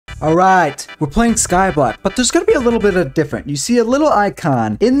All right, we're playing Skyblock, but there's gonna be a little bit of different. You see a little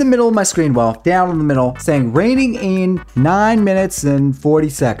icon in the middle of my screen, well, down in the middle, saying raining in 9 minutes and 40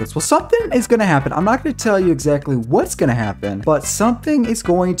 seconds. Well, something is gonna happen. I'm not gonna tell you exactly what's gonna happen, but something is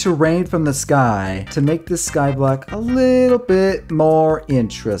going to rain from the sky to make this Skyblock a little bit more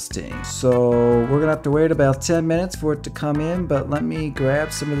interesting. So we're gonna have to wait about 10 minutes for it to come in, but let me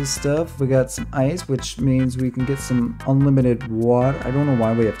grab some of this stuff. We got some ice, which means we can get some unlimited water. I don't know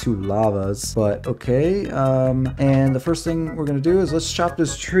why we have two lavas, but okay. And the first thing we're gonna do is let's chop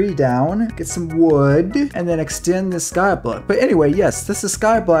this tree down, get some wood, and then extend this skyblock. But anyway, yes, this is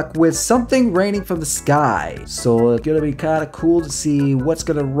skyblock with something raining from the sky. So it's gonna be kind of cool to see what's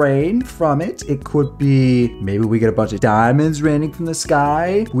gonna rain from it. It could be, maybe we get a bunch of diamonds raining from the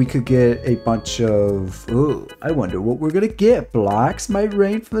sky. We could get a bunch of, ooh, I wonder what we're gonna get. Blocks might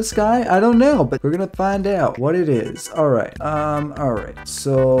rain from the sky. I don't know, but we're gonna find out what it is. All right,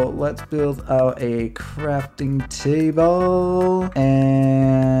 so let's build out a crafting table.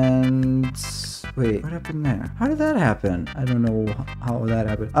 And wait, what happened there? How did that happen? I don't know how that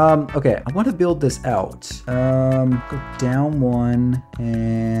happened. Okay, I want to build this out. Go down one,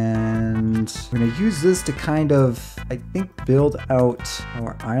 and I'm gonna use this to kind of, I think, build out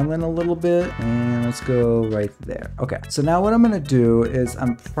our island a little bit. And let's go right there. Okay, so now what I'm gonna do is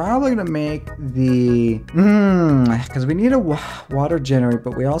I'm probably gonna make the, because we need a water generator,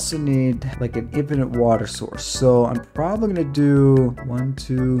 but we also need like an infinite water source. So I'm probably gonna do 1,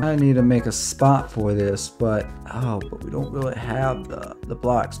 2. I need to make a spot for this, but we don't really have the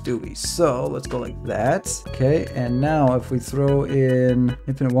blocks, do we? So let's go like that. Okay, and now if we throw in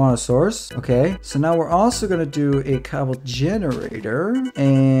infinite water source, okay, so now we're also gonna do a cobble generator,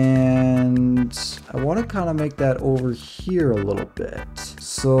 and I want to kind of make that over here a little bit.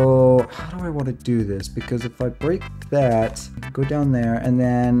 So how do I want to do this? Because if I break that, I can go down there, and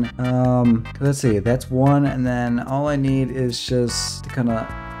then let's see, that's one, and then all I need is just to kind of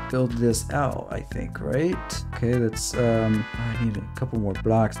build this out, I think, right? Okay, that's I need a couple more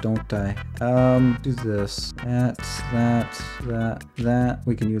blocks, don't I? Do this, that.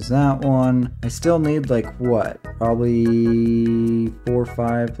 We can use that one. I still need like what? Probably 4,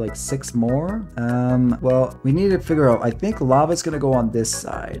 5, like 6 more. Well, we need to figure out, I think lava's gonna go on this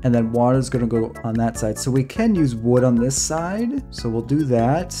side, and then water's gonna go on that side. So we can use wood on this side. So we'll do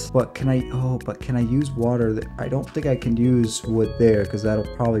that. But can I use water? I don't think I can use wood there because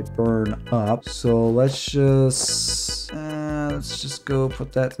that'll probably burn up. So let's just go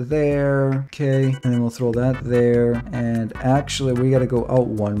put that there. Okay, and then we'll throw that there. And actually we got to go out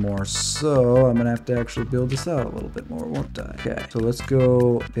one more, so I'm gonna have to actually build this out a little bit more, won't I? Okay, so let's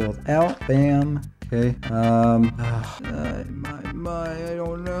go build out. Bam. Okay, I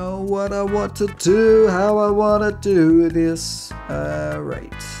don't know what I want to do, how I want to do this.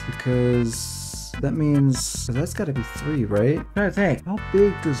 Right, because that means that's got to be 3, right? I'm trying to think, how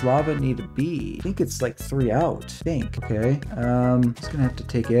big does lava need to be? I think it's like 3 out, I think. Okay, just gonna have to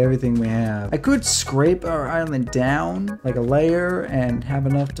take everything we have. I could scrape our island down like a layer and have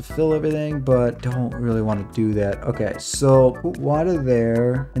enough to fill everything, but don't really want to do that. Okay, so put water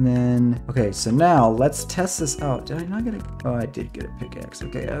there, and then, okay, so now let's test this out. Did I not get a, oh, I did get a pickaxe.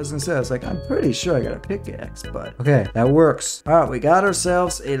 Okay, I was gonna say, I was like, I'm pretty sure I got a pickaxe, but okay, that works. All right, we got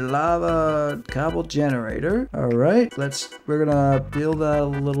ourselves a lava cobble generator. All right, we're gonna build that a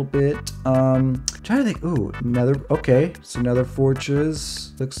little bit. Trying to think. Ooh, another. Okay, so another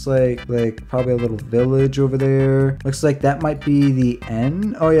fortress. Looks like probably a little village over there. Looks like that might be the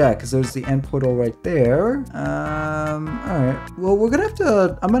end. Oh yeah, because there's the end portal right there. All right. Well,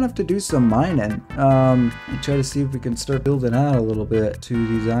 I'm gonna have to do some mining. And try to see if we can start building out a little bit to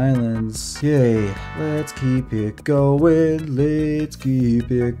these islands. Yay! Let's keep it going. Let's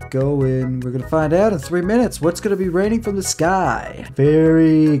keep it going. We're gonna find out in 3 minutes what's going to be raining from the sky.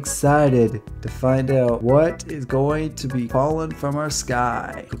 Very excited to find out what is going to be falling from our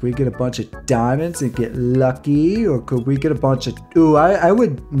sky. Could we get a bunch of diamonds and get lucky, or could we get a bunch of, ooh, I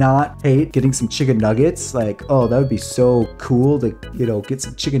would not hate getting some chicken nuggets. Like, oh, that would be so cool to, you know, get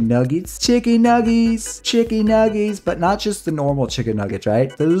some chicken nuggets, but not just the normal chicken nuggets,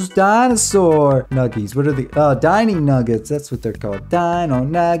 right? Those dinosaur nuggies. What are the dining nuggets? That's what they're called. Dino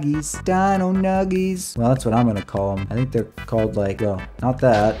nuggies. Well, that's what I'm gonna call them. I think they're called like, well, not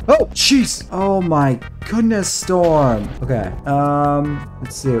that. Oh, jeez. Oh my goodness, Storm. Okay.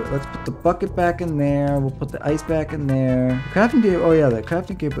 Let's see. Let's put the bucket back in there. We'll put the ice back in there. Crafting table. Oh yeah, the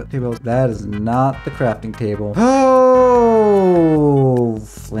crafting table. That is not the crafting table. Oh, Oh,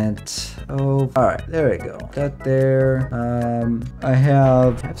 flint. Oh, all right, there we go. Got there. I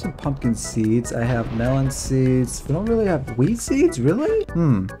have some pumpkin seeds. I have melon seeds. We don't really have wheat seeds, really?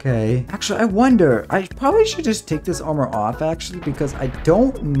 Okay. Actually, I wonder. I probably should just take this armor off, actually, because I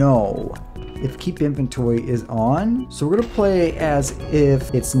don't know if keep inventory is on. So we're gonna play as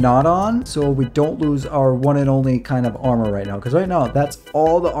if it's not on, so we don't lose our one and only kind of armor right now. Because right now, that's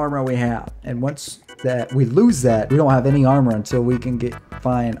all the armor we have. And once that we lose that, we don't have any armor until we can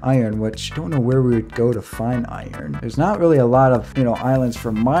find iron, which I don't know where we would go to find iron. There's not really a lot of, islands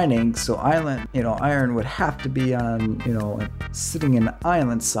for mining, so iron would have to be on, sitting in an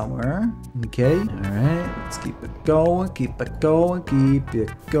island somewhere. Okay, all right, let's keep it going, keep it going, keep it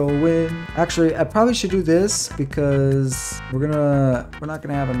going. Actually, I probably should do this because we're not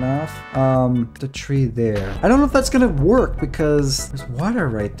gonna have enough. The tree there. I don't know if that's gonna work because there's water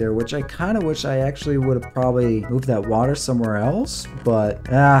right there, which I kind of wish I actually would have probably moved that water somewhere else, but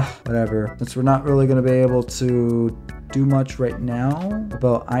whatever. Since we're not really gonna be able to do much right now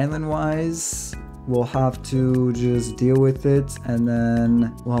about island wise, we'll have to just deal with it, and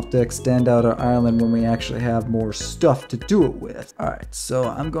then we'll have to extend out our island when we actually have more stuff to do it with. All right, so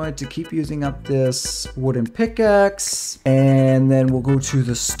I'm going to keep using up this wooden pickaxe, and then we'll go to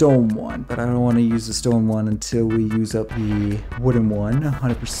the stone one, but I don't want to use the stone one until we use up the wooden one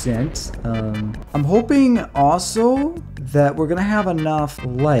 100%. I'm hoping also that we're gonna have enough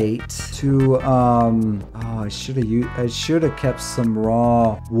light to I should have kept some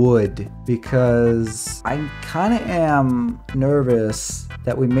raw wood, because I kind of am nervous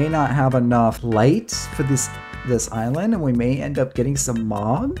that we may not have enough light for this island, and we may end up getting some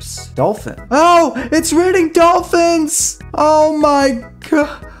mobs. Dolphin. Oh, it's raining dolphins! Oh my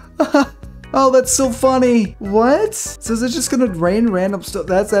god. Oh, that's so funny. What? So is it just gonna rain random stuff?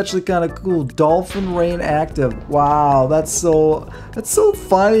 That's actually kind of cool. Dolphin rain active. Wow, that's so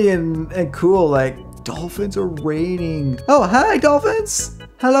funny and cool. Like, dolphins are raining. Oh, hi, dolphins.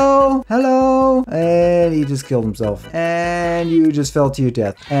 Hello, hello. And he just killed himself. And you just fell to your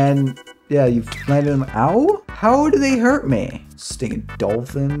death. And yeah, you've landed him. Ow? How did they hurt me? Stinging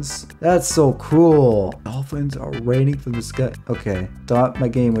dolphins. That's so cool. Dolphins are raining from the sky. Okay, thought my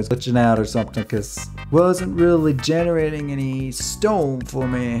game was glitching out or something because wasn't really generating any stone for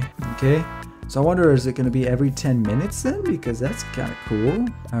me. Okay. So I wonder, is it going to be every 10 minutes then? Because that's kind of cool.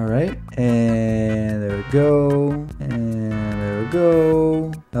 All right. And there we go. And there we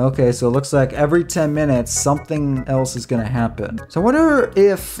go. Okay, so it looks like every 10 minutes, something else is going to happen. So I wonder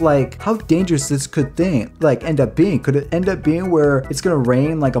if, like, how dangerous this could end up being. Could it end up being where it's going to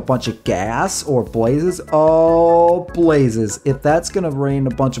rain like a bunch of gas or blazes? Oh, blazes. If that's going to rain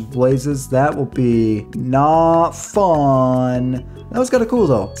a bunch of blazes, that will be not fun. That was kind of cool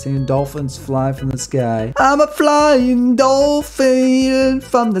though. Seeing dolphins fly from the sky. I'm a flying dolphin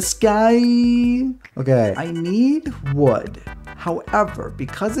from the sky. Okay, I need wood. However,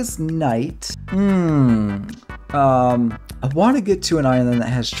 because it's night, I want to get to an island that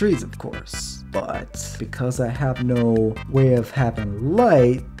has trees, of course. But because I have no way of having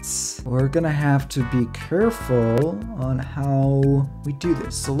lights, we're gonna have to be careful on how we do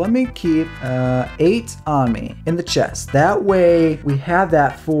this. So let me keep 8 on me in the chest. That way we have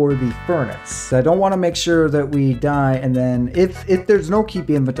that for the furnace. So I don't want to make sure that we die, and then if there's no keep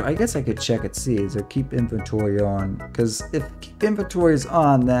inventory, I guess I could check and see, is there keep inventory on? Because if keep inventory is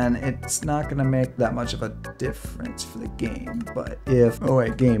on, then it's not gonna make that much of a difference for the game. But if, oh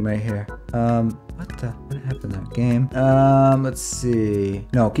wait, game right here. What happened to that game? Let's see.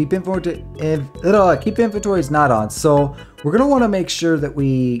 No, keep inventory. Keep inventory is not on. So we're gonna want to make sure that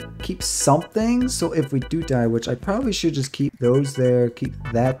we keep something. So if we do die, which I probably should just keep those there, keep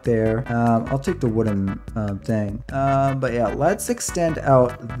that there. I'll take the wooden thing. But yeah, let's extend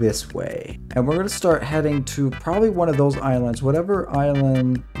out this way, and we're gonna start heading to probably one of those islands, whatever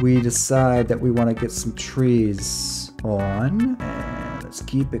island we decide that we want to get some trees on. And let's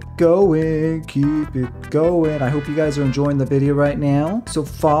keep it going, keep it going. I hope you guys are enjoying the video right now so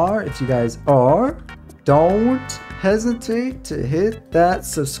far. If you guys are, don't hesitate to hit that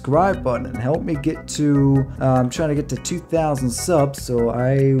subscribe button and help me get to, I'm trying to get to 2,000 subs, so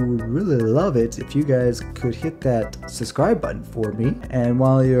I would really love it if you guys could hit that subscribe button for me. And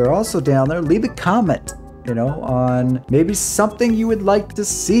while you're also down there, leave a comment, on maybe something you would like to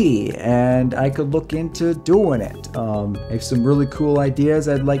see, and I could look into doing it. I have some really cool ideas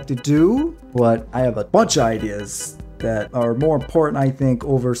I'd like to do, but I have a bunch of ideas that are more important, I think,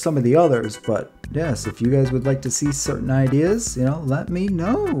 over some of the others, but yes, if you guys would like to see certain ideas, you know, let me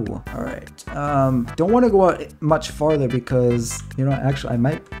know. All right. Don't want to go out much farther because, you know, actually I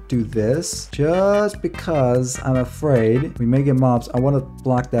might do this just because I'm afraid we may get mobs. I want to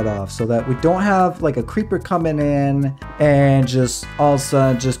block that off so that we don't have like a creeper coming in and just all of a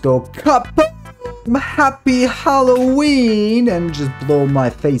sudden just go happy Halloween and just blow my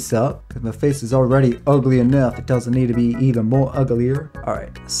face up, because my face is already ugly enough. It doesn't need to be even more uglier. All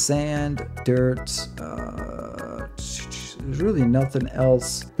right, sand, dirt, there's really nothing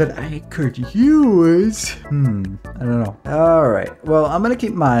else that I could use. I don't know. All right, well, I'm gonna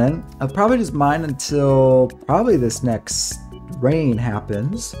keep mining. I'll probably just mine until probably this next rain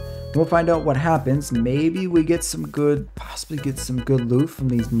happens. We'll find out what happens. Maybe we get some good, possibly get some good loot from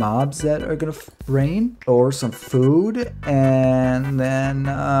these mobs that are gonna rain, or some food, and then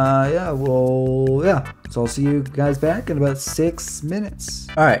yeah. So I'll see you guys back in about 6 minutes.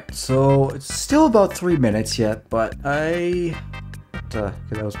 All right, so it's still about 3 minutes yet, but okay,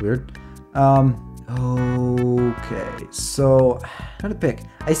 that was weird. Okay, so I'm trying to pick.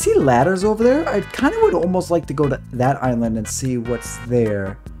 I see ladders over there. I kind of would almost like to go to that island and see what's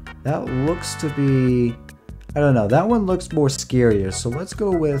there. That looks to be, I don't know, that one looks more scarier. So let's go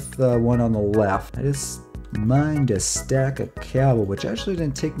with the one on the left. I just mined a stack of cobble, which actually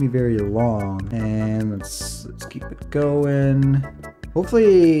didn't take me very long. And let's keep it going.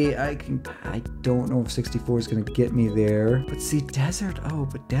 Hopefully I don't know if 64 is going to get me there. But see, desert,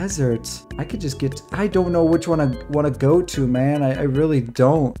 but desert, I could just get, I don't know which one I want to go to, man. I really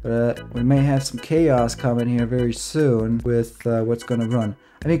don't. But we may have some chaos coming here very soon with what's going to run.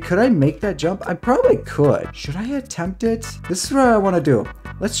 I mean, could I make that jump? I probably could. Should I attempt it? This is what I want to do.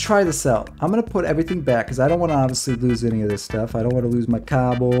 Let's try this out. I'm going to put everything back because I don't want to obviously lose any of this stuff. I don't want to lose my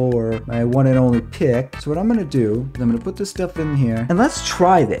cobble or my one and only pick. So what I'm going to do is I'm going to put this stuff in here and let's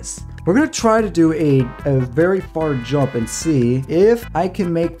try this. We're going to try to do a very far jump and see if I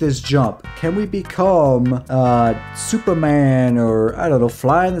can make this jump. Can we become Superman, or I don't know,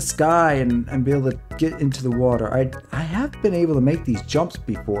 fly in the sky and be able to get into the water? I have been able to make these jumps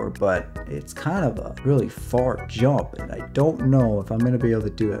before, but it's kind of a really far jump and I don't know if I'm going to be able to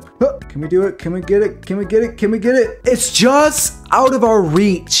do it. Can we do it? Can we get it? Can we get it? Can we get it? It's just out of our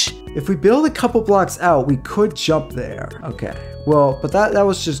reach. If we build a couple blocks out, we could jump there. Okay. Well, but that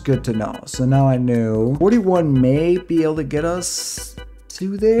was just good to know. So now I knew 41 may be able to get us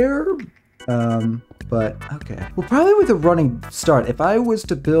to there. But okay. Well, probably with a running start. If I was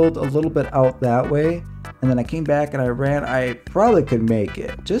to build a little bit out that way, and then I came back and I ran, I probably could make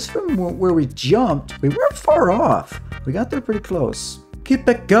it. Just from where we jumped, we weren't far off. We got there pretty close. Keep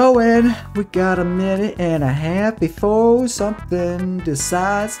it going. We got a minute and a half before something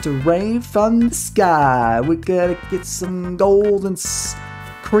decides to rain from the sky. We gotta get some golden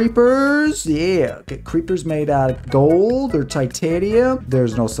creepers. Yeah, get creepers made out of gold or titanium.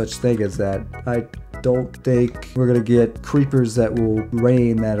 There's no such thing as that. I don't think we're gonna get creepers that will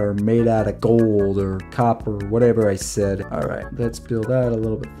rain that are made out of gold or copper, whatever I said. All right, let's build out a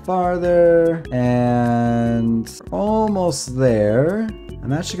little bit farther, and almost there.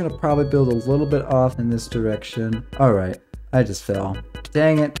 I'm actually gonna probably build a little bit off in this direction. All right, I just fell.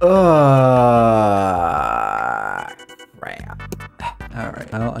 Dang it. Crap. All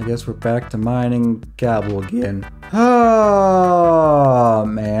right, well, I guess we're back to mining cobble again. Oh,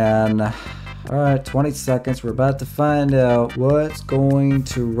 man. All right, 20 seconds. We're about to find out what's going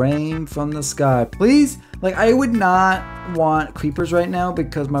to rain from the sky. Please, like, I would not want creepers right now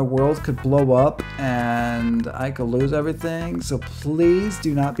because my world could blow up and I could lose everything. So please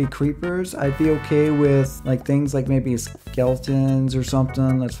do not be creepers. I'd be okay with like things like maybe skeletons or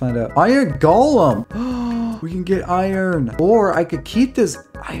something. Let's find out. Iron golem. We can get iron, or I could keep this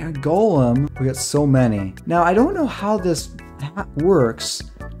iron golem. We got so many. Now I don't know how this works,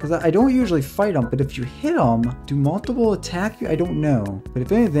 because I don't usually fight them, but if you hit them, do multiple attack you? I don't know. But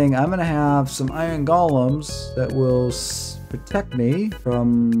if anything, I'm gonna have some iron golems that will protect me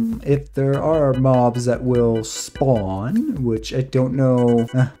from if there are mobs that will spawn, which I don't know.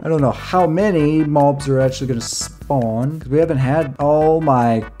 I don't know how many mobs are actually gonna spawn, because we haven't had, oh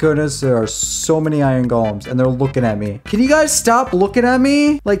my goodness, there are so many iron golems and they're looking at me. Can you guys stop looking at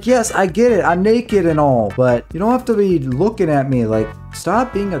me? Like, yes, I get it, I'm naked and all, but you don't have to be looking at me. Like,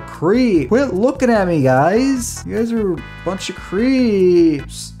 stop being a creep. Quit looking at me, guys. You guys are a bunch of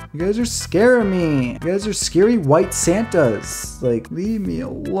creeps. You guys are scaring me. You guys are scary white Santas. Like, leave me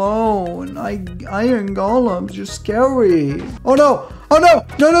alone. Iron golems, you're scary. Oh no! Oh no!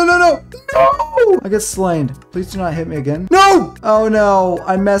 No, no, no, no! No! I get slain. Please do not hit me again. No! Oh no!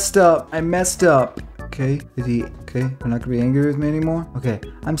 I messed up. I messed up. Okay, Okay, you're not gonna be angry with me anymore? Okay,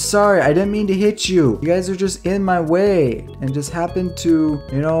 I'm sorry, I didn't mean to hit you. You guys are just in my way and just happened to,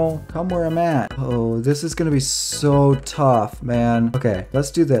 you know, come where I'm at. Oh, this is gonna be so tough, man. Okay,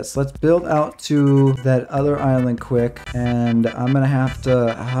 let's do this. Let's build out to that other island quick, and I'm gonna have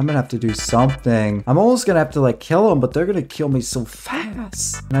to do something. I'm almost gonna have to like kill them, but they're gonna kill me so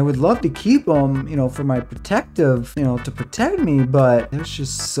fast. And I would love to keep them, you know, for my protective, you know, to protect me, but there's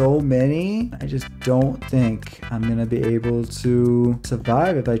just so many. I just don't think I'm gonna be able to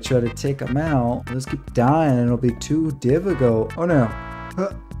survive if I try to take them out. Let's keep dying and it'll be too difficult. Oh no.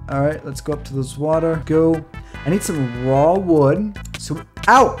 All right, let's go up to this water. Go. I need some raw wood. So,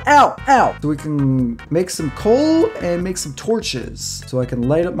 ow, ow, ow. So we can make some coal and make some torches. So I can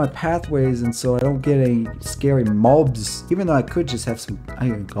light up my pathways and so I don't get any scary mobs. Even though I could just have some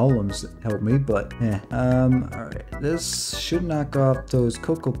iron golems that help me, but yeah. All right. This should knock off those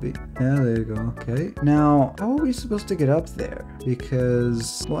cocoa beans. Yeah, there you go. Okay. Now, how are we supposed to get up there?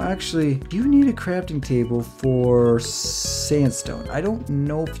 Because, well, actually, you need a crafting table for sandstone. I don't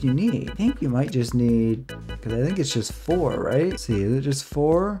know if you need. I think you might just need, because I think it's just 4, right? Let's see, is it just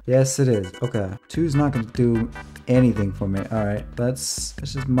 4? Yes, it is. Okay. 2's not going to do anything for me. All right. Let's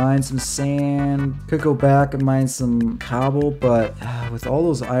just mine some sand. Could go back and mine some cobble, but with all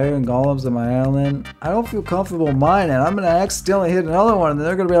those iron golems on my island, I don't feel comfortable mining. I'm going to accidentally hit another one, and then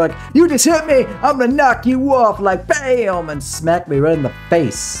they're going to be like, you just hit me! I'm going to knock you off like BAM! And smack me right in the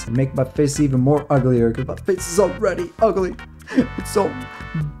face. And make my face even more uglier, because my face is already ugly. It's so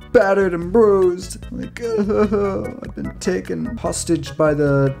battered and bruised. Like, I've been taken hostage by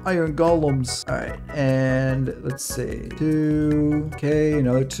the iron golems. All right, and let's see. 2, okay,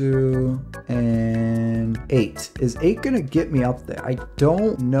 another 2, and 8. Is 8 gonna get me up there? I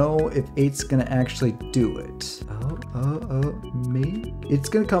don't know if 8's gonna actually do it. Maybe? It's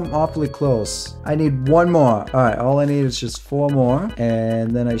gonna come awfully close. I need 1 more. All right, all I need is just 4 more,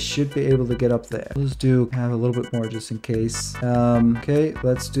 and then I should be able to get up there. Let's have a little bit more just in case. Okay,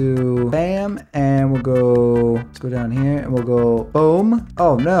 let's do bam, and let's go down here, and we'll go boom.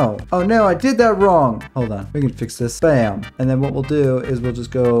 Oh no, I did that wrong. Hold on, we can fix this. Bam, and then what we'll do is we'll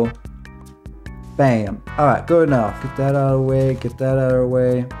just go bam. All right, good enough. Get that out of the way, get that out of the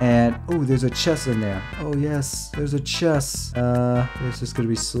way. And, oh, there's a chest in there. Oh, yes, there's a chest. It's just gonna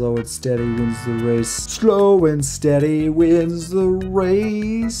be slow and steady wins the race. Slow and steady wins the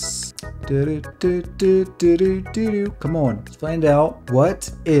race. Come on, let's find out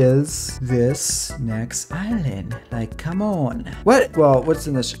what is this next island. Like, come on. What? Well, what's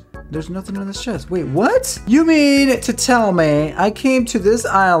in this? There's nothing in this chest. Wait, what? You mean to tell me I came to this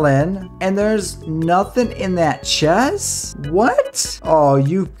island and there's nothing in that chest? What? Oh,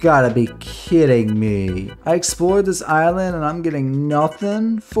 you gotta be kidding me. I explored this island and I'm getting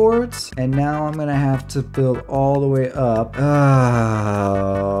nothing for it. And now I'm gonna have to build all the way up.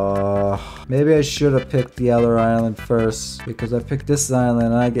 Maybe I should have picked the other island first, because I picked this island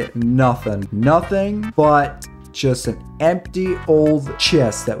and I get nothing. Nothing but just an empty old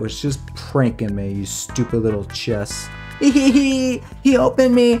chest that was just pranking me, you stupid little chest. He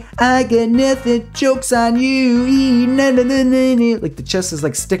opened me, I get nothing, joke's on you. Like the chest is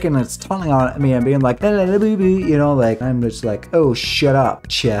like sticking its tongue out at me and being like, you know, like I'm just like, oh, shut up,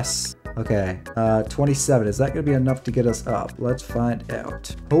 chest. Okay, 27. Is that gonna be enough to get us up? Let's find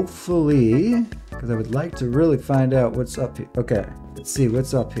out. Hopefully, because I would like to really find out what's up here. Okay, let's see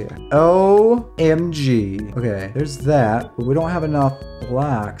what's up here. OMG. Okay, there's that, but we don't have enough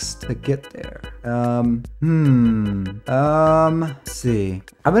blocks to get there. Let's see.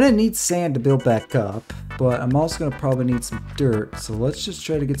 I'm gonna need sand to build back up, but I'm also gonna probably need some dirt. So let's just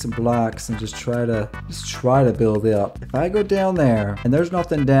try to get some blocks and just try to build it up. If I go down there and there's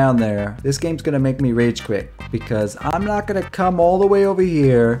nothing down there, this game's gonna make me rage quit, because I'm not gonna come all the way over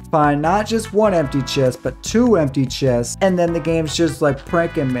here, find not just 1 empty chest, but 2 empty chests, and then the game's just like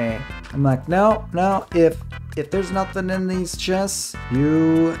pranking me. I'm like, no, if there's nothing in these chests,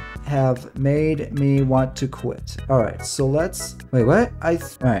 you have made me want to quit. All right, so let's, wait, what? All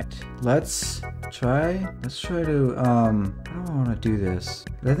right, let's try to, how do I want to do this?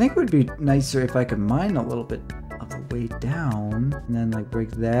 I think it would be nicer if I could mine a little bit of the way down, and then like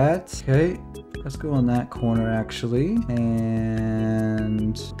break that. Okay, let's go on that corner actually,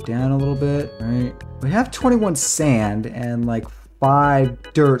 and down a little bit. All right, we have 21 sand and like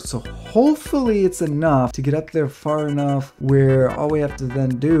 5 dirt, so hopefully it's enough to get up there far enough where all we have to then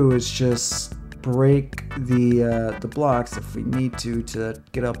do is just break the blocks if we need to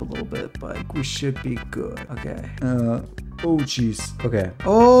get up a little bit, but we should be good. Okay, Oh, jeez. Okay.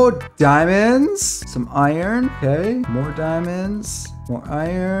 Oh, diamonds. Some iron. Okay. More diamonds. More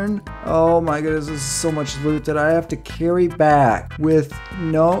iron. Oh my goodness, this is so much loot that I have to carry back with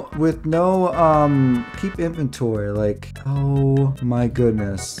no keep inventory. Like, oh my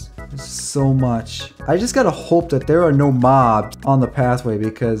goodness. This is so much. I just gotta hope that there are no mobs on the pathway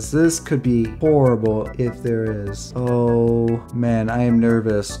because this could be horrible if there is. Oh man, I am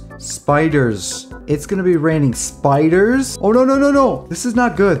nervous. Spiders. It's gonna be raining spiders. Oh no, no, no, no. This is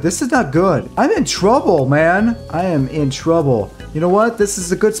not good. This is not good. I'm in trouble, man. I am in trouble. You know what? This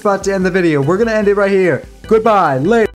is a good spot to end the video. We're gonna end it right here. Goodbye. Later.